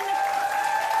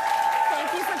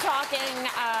 Thank you for talking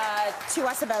to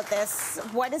us about this.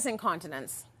 What is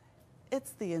incontinence?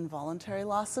 It's the involuntary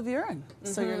loss of urine.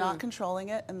 So you're not controlling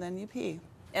it, and then you pee.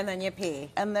 And then you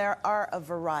pee. And there are a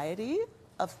variety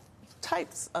of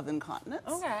types of incontinence.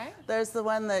 Okay. There's the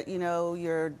one that, you know,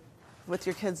 you're with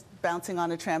your kids bouncing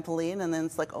on a trampoline, and then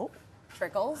it's like, oh.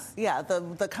 Trickles? Yeah,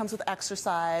 that comes with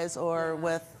exercise or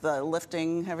with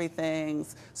lifting heavy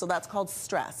things. So that's called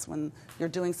stress, when you're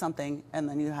doing something and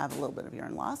then you have a little bit of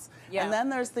urine loss. Yeah. And then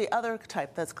there's the other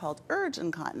type that's called urge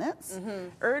incontinence.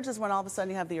 Urge is when all of a sudden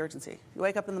you have the urgency. You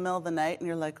wake up in the middle of the night and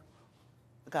you're like,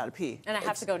 gotta pee. And I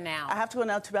have to go now. I have to go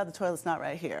now, too bad the toilet's not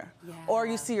right here. Yeah. Or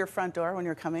you see your front door when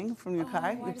you're coming from your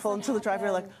car, you pull into the driveway,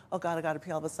 you're like, oh God, I gotta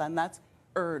pee all of a sudden. That's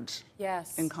urge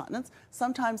incontinence.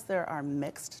 Sometimes there are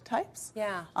mixed types.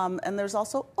 Yeah. And there's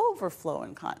also overflow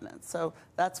incontinence. So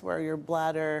that's where your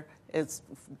bladder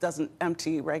doesn't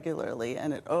empty regularly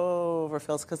and it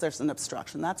overfills because there's an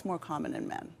obstruction. That's more common in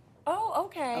men. Oh,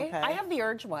 okay. I have the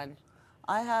urge one.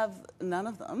 I have none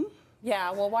of them.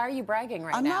 Yeah, well, why are you bragging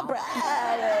right now? I'm not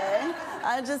bragging.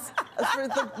 I just,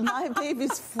 my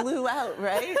babies flew out,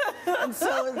 right? And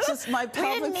so it's just my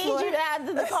pelvic floor. We didn't need you to add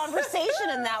to the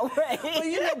conversation in that way. Well,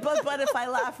 you know, but if I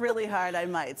laugh really hard, I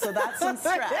might. So that's some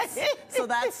stress. So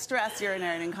that's stress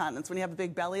urinary incontinence. When you have a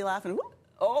big belly laugh and whoop.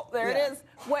 Oh, there it is.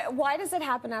 Why does it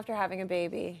happen after having a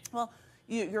baby? Well,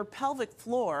 your pelvic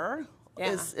floor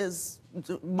is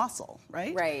muscle,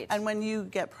 right? Right. And when you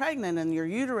get pregnant and your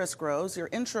uterus grows, your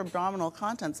intra-abdominal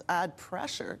contents add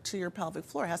pressure to your pelvic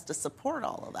floor. It has to support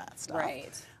all of that stuff.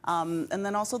 Right. And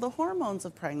then also the hormones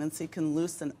of pregnancy can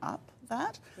loosen up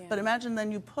that. Yeah. But imagine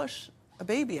then you push a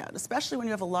baby out, especially when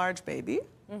you have a large baby.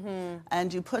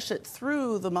 And you push it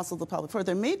through the muscle of the pelvic floor.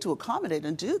 They're made to accommodate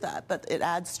and do that, but it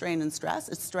adds strain and stress.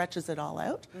 It stretches it all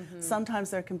out.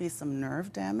 Sometimes there can be some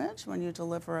nerve damage when you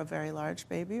deliver a very large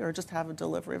baby or just have a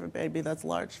delivery of a baby that's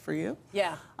large for you.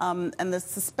 Yeah. And the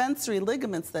suspensory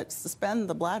ligaments that suspend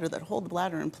the bladder, that hold the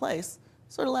bladder in place,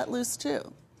 sort of let loose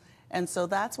too. And so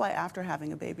that's why after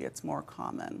having a baby, it's more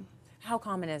common. How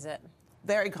common is it?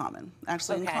 Very common.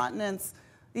 Actually, incontinence,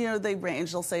 you know, they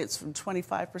range. They'll say it's from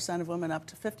 25% of women up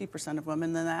to 50% of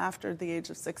women. Then after the age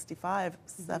of 65,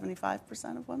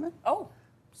 75% of women. Oh,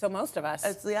 so most of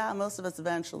us. Yeah, most of us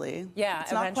eventually. Yeah,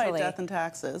 it's not quite death and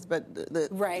taxes, but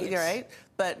right. You're right.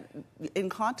 But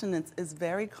incontinence is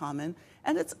very common,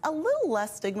 and it's a little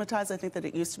less stigmatized, I think, than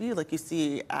it used to be. Like you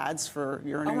see ads for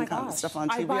urinary incontinence stuff on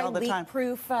TV all the time. I buy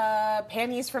leak-proof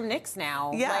panties from Knix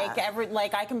now. Yeah.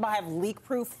 Like I can have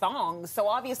leak-proof thongs. So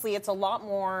obviously, it's a lot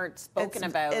more spoken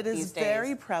about these days. It is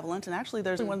very prevalent, and actually,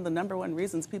 there's one of the #1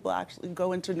 reasons people actually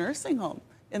go into nursing home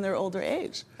in their older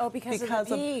age. Oh, because of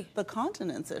the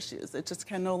continence issues. It just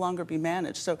can no longer be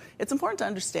managed. So it's important to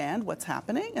understand what's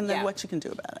happening and then what you can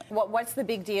do about it. What's the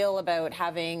big deal about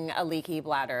having a leaky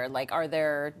bladder? Like,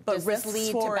 does this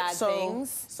lead to bad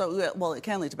things? Well, it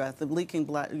can lead to bad things. Leaking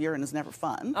urine is never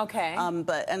fun. Okay.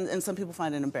 And some people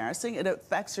find it embarrassing. It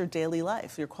affects your daily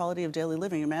life, your quality of daily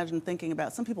living. Imagine thinking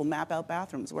about, some people map out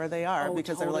bathrooms where they are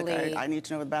because they're like, I need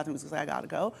to know where the bathroom is because I gotta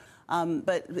go.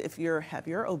 But if you're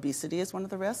heavier, obesity is one of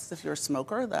the risks. If you're a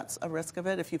smoker, that's a risk of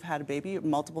it. If you've had a baby,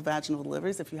 multiple vaginal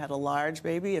deliveries, if you had a large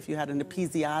baby, if you had an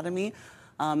episiotomy,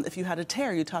 if you had a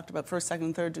tear, you talked about first,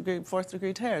 second, third degree, fourth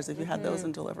degree tears, if you had those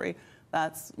in delivery.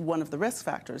 That's one of the risk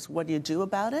factors. What do you do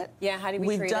about it? Yeah, how do we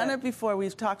treat it? We've done it before.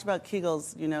 We've talked about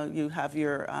Kegels. You know, you have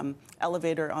your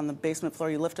elevator on the basement floor.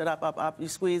 You lift it up, up, up. You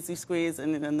squeeze,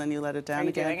 and then you let it down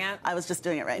again. Are you doing it? I was just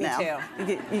doing it right Me now.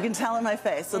 too. You can tell in my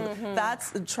face. So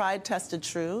that's tried, tested,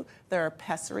 true. There are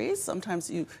pessaries. Sometimes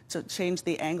to change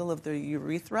the angle of the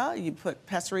urethra, you put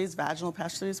pessaries, vaginal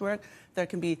pessaries work. There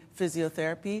can be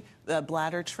physiotherapy,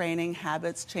 bladder training,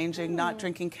 habits changing, not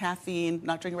drinking caffeine,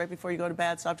 not drinking right before you go to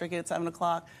bed, stop drinking at 7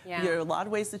 o'clock. Yeah. There are a lot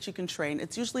of ways that you can train.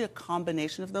 It's usually a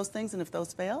combination of those things, and if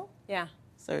those fail,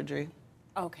 surgery.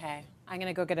 Okay. I'm going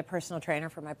to go get a personal trainer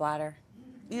for my bladder.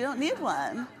 You don't need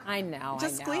one. I know,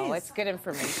 Just squeeze. It's good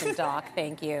information, Doc.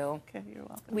 Thank you. Okay, you're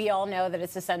welcome. We all know that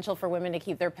it's essential for women to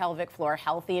keep their pelvic floor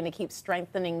healthy and to keep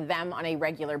strengthening them on a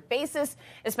regular basis,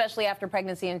 especially after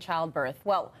pregnancy and childbirth.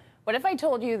 Well, what if I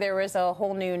told you there was a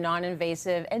whole new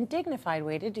non-invasive and dignified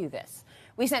way to do this?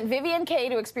 We sent Vivian Kay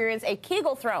to experience a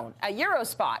Kegel throne, a Euro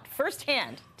spot,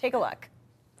 firsthand. Take a look.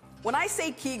 When I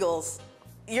say Kegels,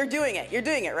 you're doing it. You're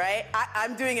doing it, right?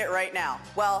 I'm doing it right now.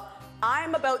 Well,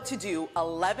 I'm about to do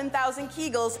 11,000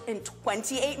 Kegels in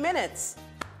 28 minutes.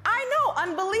 I know,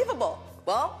 unbelievable.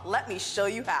 Well, let me show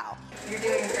you how. You're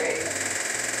doing great.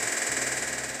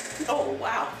 Oh,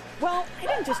 wow. Well, I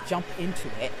didn't just jump into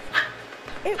it.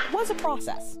 It was a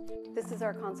process. This is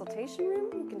our consultation room.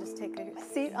 You can just take a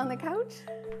seat on the couch.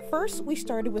 First, we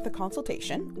started with a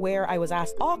consultation where I was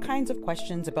asked all kinds of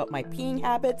questions about my peeing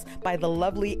habits by the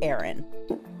lovely Erin.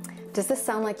 Does this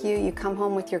sound like you? You come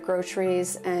home with your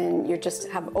groceries and you just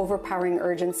have overpowering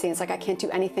urgency. It's like, I can't do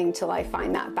anything till I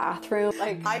find that bathroom.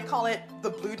 I call it the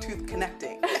Bluetooth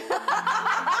connecting.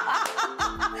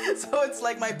 So it's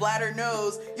like my bladder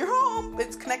knows, you're home.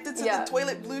 It's connected to the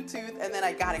toilet Bluetooth, and then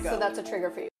I gotta go. So that's a trigger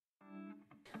for you.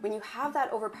 When you have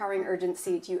that overpowering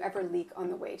urgency, do you ever leak on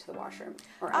the way to the washroom?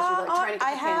 Or as you're like trying to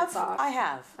get the pants off? I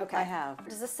have. Okay. I have.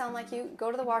 Does this sound like you? Go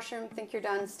to the washroom, think you're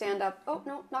done, stand up. Oh,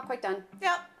 no, not quite done.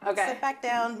 Yep. Okay. Sit back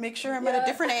down, make sure I'm at a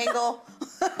different angle,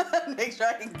 make sure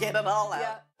I can get it all out.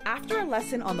 Yeah. After a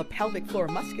lesson on the pelvic floor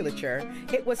musculature,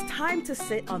 it was time to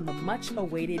sit on the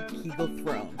much-awaited Kegel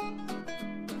throne.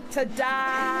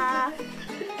 Ta-da!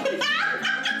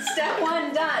 Step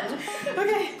 1 done.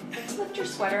 Okay. Let's lift your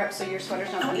sweater up so your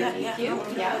sweater's not underneath you. Don't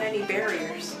put any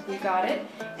barriers. You got it.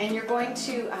 And you're going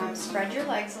to spread your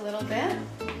legs a little bit.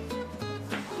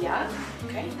 Yeah.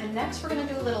 Okay. And next we're going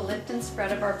to do a little lift and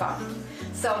spread of our bum.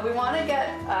 So we want to get,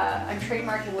 I'm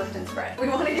trademarking lift and spread. We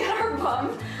want to get our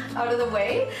bum out of the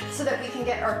way so that we can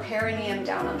get our perineum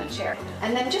down on the chair.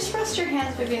 And then just rest your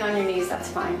hands, Vivian, on your knees. That's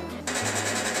fine.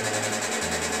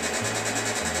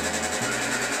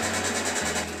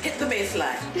 Hit the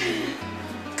baseline.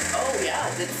 Oh yeah,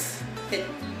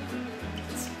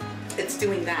 it's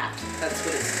doing that. That's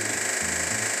what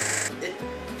it's doing. It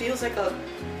feels like a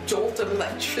jolt of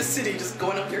electricity just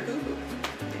going up your hoo-hoo.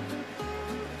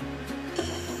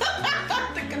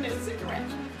 Thinking of a cigarette.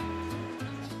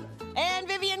 And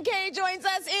Vivian Kay joins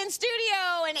us in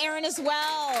studio, and Aaron as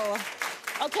well.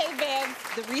 Okay, Viv,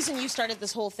 the reason you started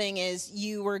this whole thing is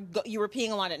you were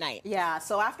peeing a lot at night. Yeah,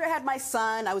 so after I had my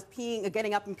son, I was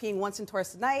getting up and peeing once and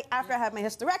twice a night. After I had my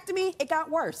hysterectomy, it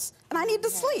got worse. And I need to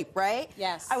sleep, right?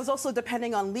 Yes. I was also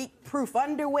depending on leak-proof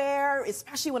underwear,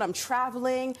 especially when I'm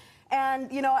traveling.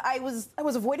 And, you know, I was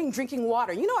avoiding drinking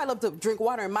water. You know I love to drink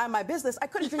water and mind my business. I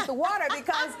couldn't drink the water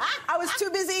because I was too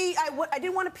busy. I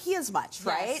didn't want to pee as much,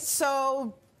 right? Yes.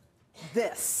 So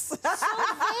this. So this.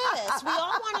 We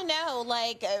all want to know,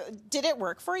 like, did it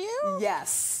work for you?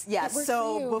 Yes, It yes. worked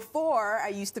So for you. before, I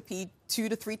used to pee 2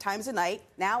 to 3 times a night.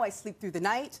 Now I sleep through the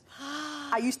night.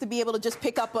 I used to be able to just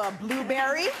pick up a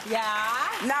blueberry. Yeah.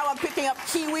 Now I'm picking up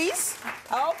kiwis.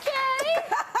 Okay.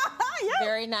 Yeah.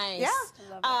 Very nice. Yeah.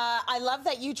 I love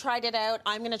that you tried it out.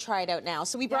 I'm going to try it out now.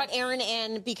 So we brought Aaron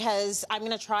in because I'm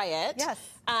going to try it. Yes.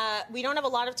 We don't have a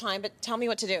lot of time, but tell me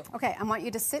what to do. Okay, I want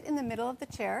you to sit in the middle of the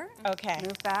chair. Okay.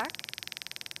 Move back.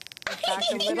 Move back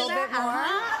a little bit more.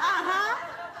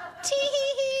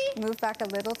 Tee-hee-hee. Move back a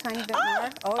little tiny bit more.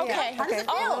 Oh, okay. yeah. How does it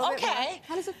feel? A little bit Okay. more.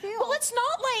 How does it feel? Well, it's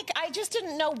not like I just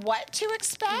didn't know what to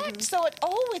expect. So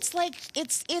it's like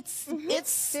it's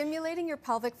stimulating your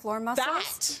pelvic floor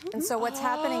muscles. That. And so what's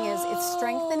happening is it's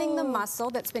strengthening the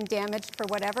muscle that's been damaged for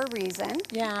whatever reason.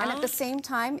 Yeah. And at the same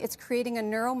time, it's creating a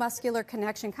neuromuscular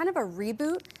connection, kind of a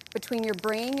reboot between your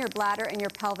brain, your bladder, and your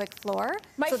pelvic floor.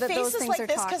 My so that face those is things like are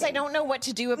this because I talking. don't know what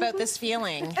to do about this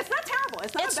feeling. It's not terrible.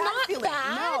 It's not It's a bad not feeling.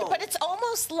 bad, No. but it's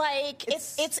almost like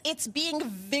it's being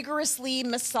vigorously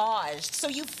massaged. So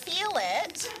you feel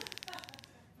it.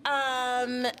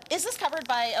 Is this covered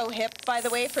by OHIP, by the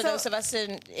way, for those of us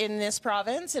in this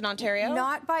province, in Ontario?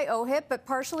 Not by OHIP, but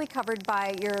partially covered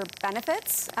by your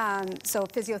benefits, so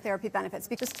physiotherapy benefits.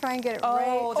 Because try and get it right.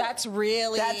 Oh, that's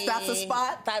really... That's the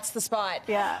spot? That's the spot.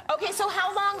 Yeah. Okay, so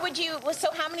how long would you...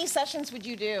 So how many sessions would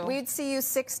you do? We'd see you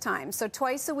 6 times, so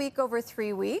twice a week over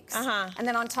 3 weeks. And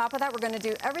then on top of that, we're going to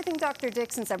do everything Dr.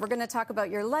 Dixon said. We're going to talk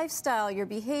about your lifestyle, your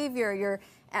behavior, your...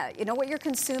 you know, what you're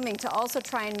consuming to also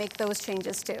try and make those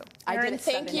changes too. Aaron,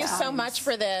 thank you so much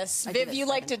for this. Viv, you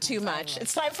liked it too much.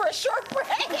 It's time for a short break.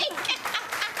 We'll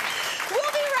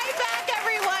be right back,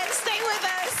 everyone. Stay with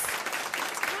us.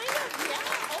 Kind of, yeah.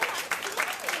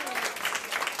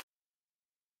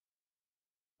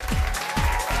 Oh,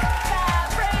 that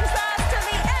brings us to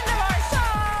the end of our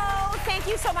show. Thank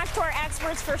you so much to our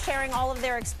experts for sharing all of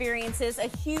their experiences. A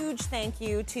huge thank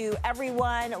you to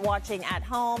everyone watching at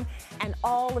home and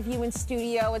all of you in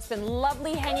studio. It's been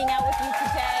lovely hanging out with you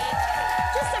today.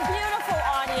 Just a beautiful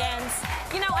audience.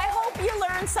 You know, I hope you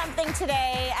learned something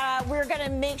today. We're going to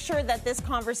make sure that this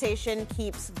conversation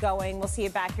keeps going. We'll see you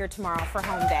back here tomorrow for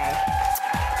Home Day.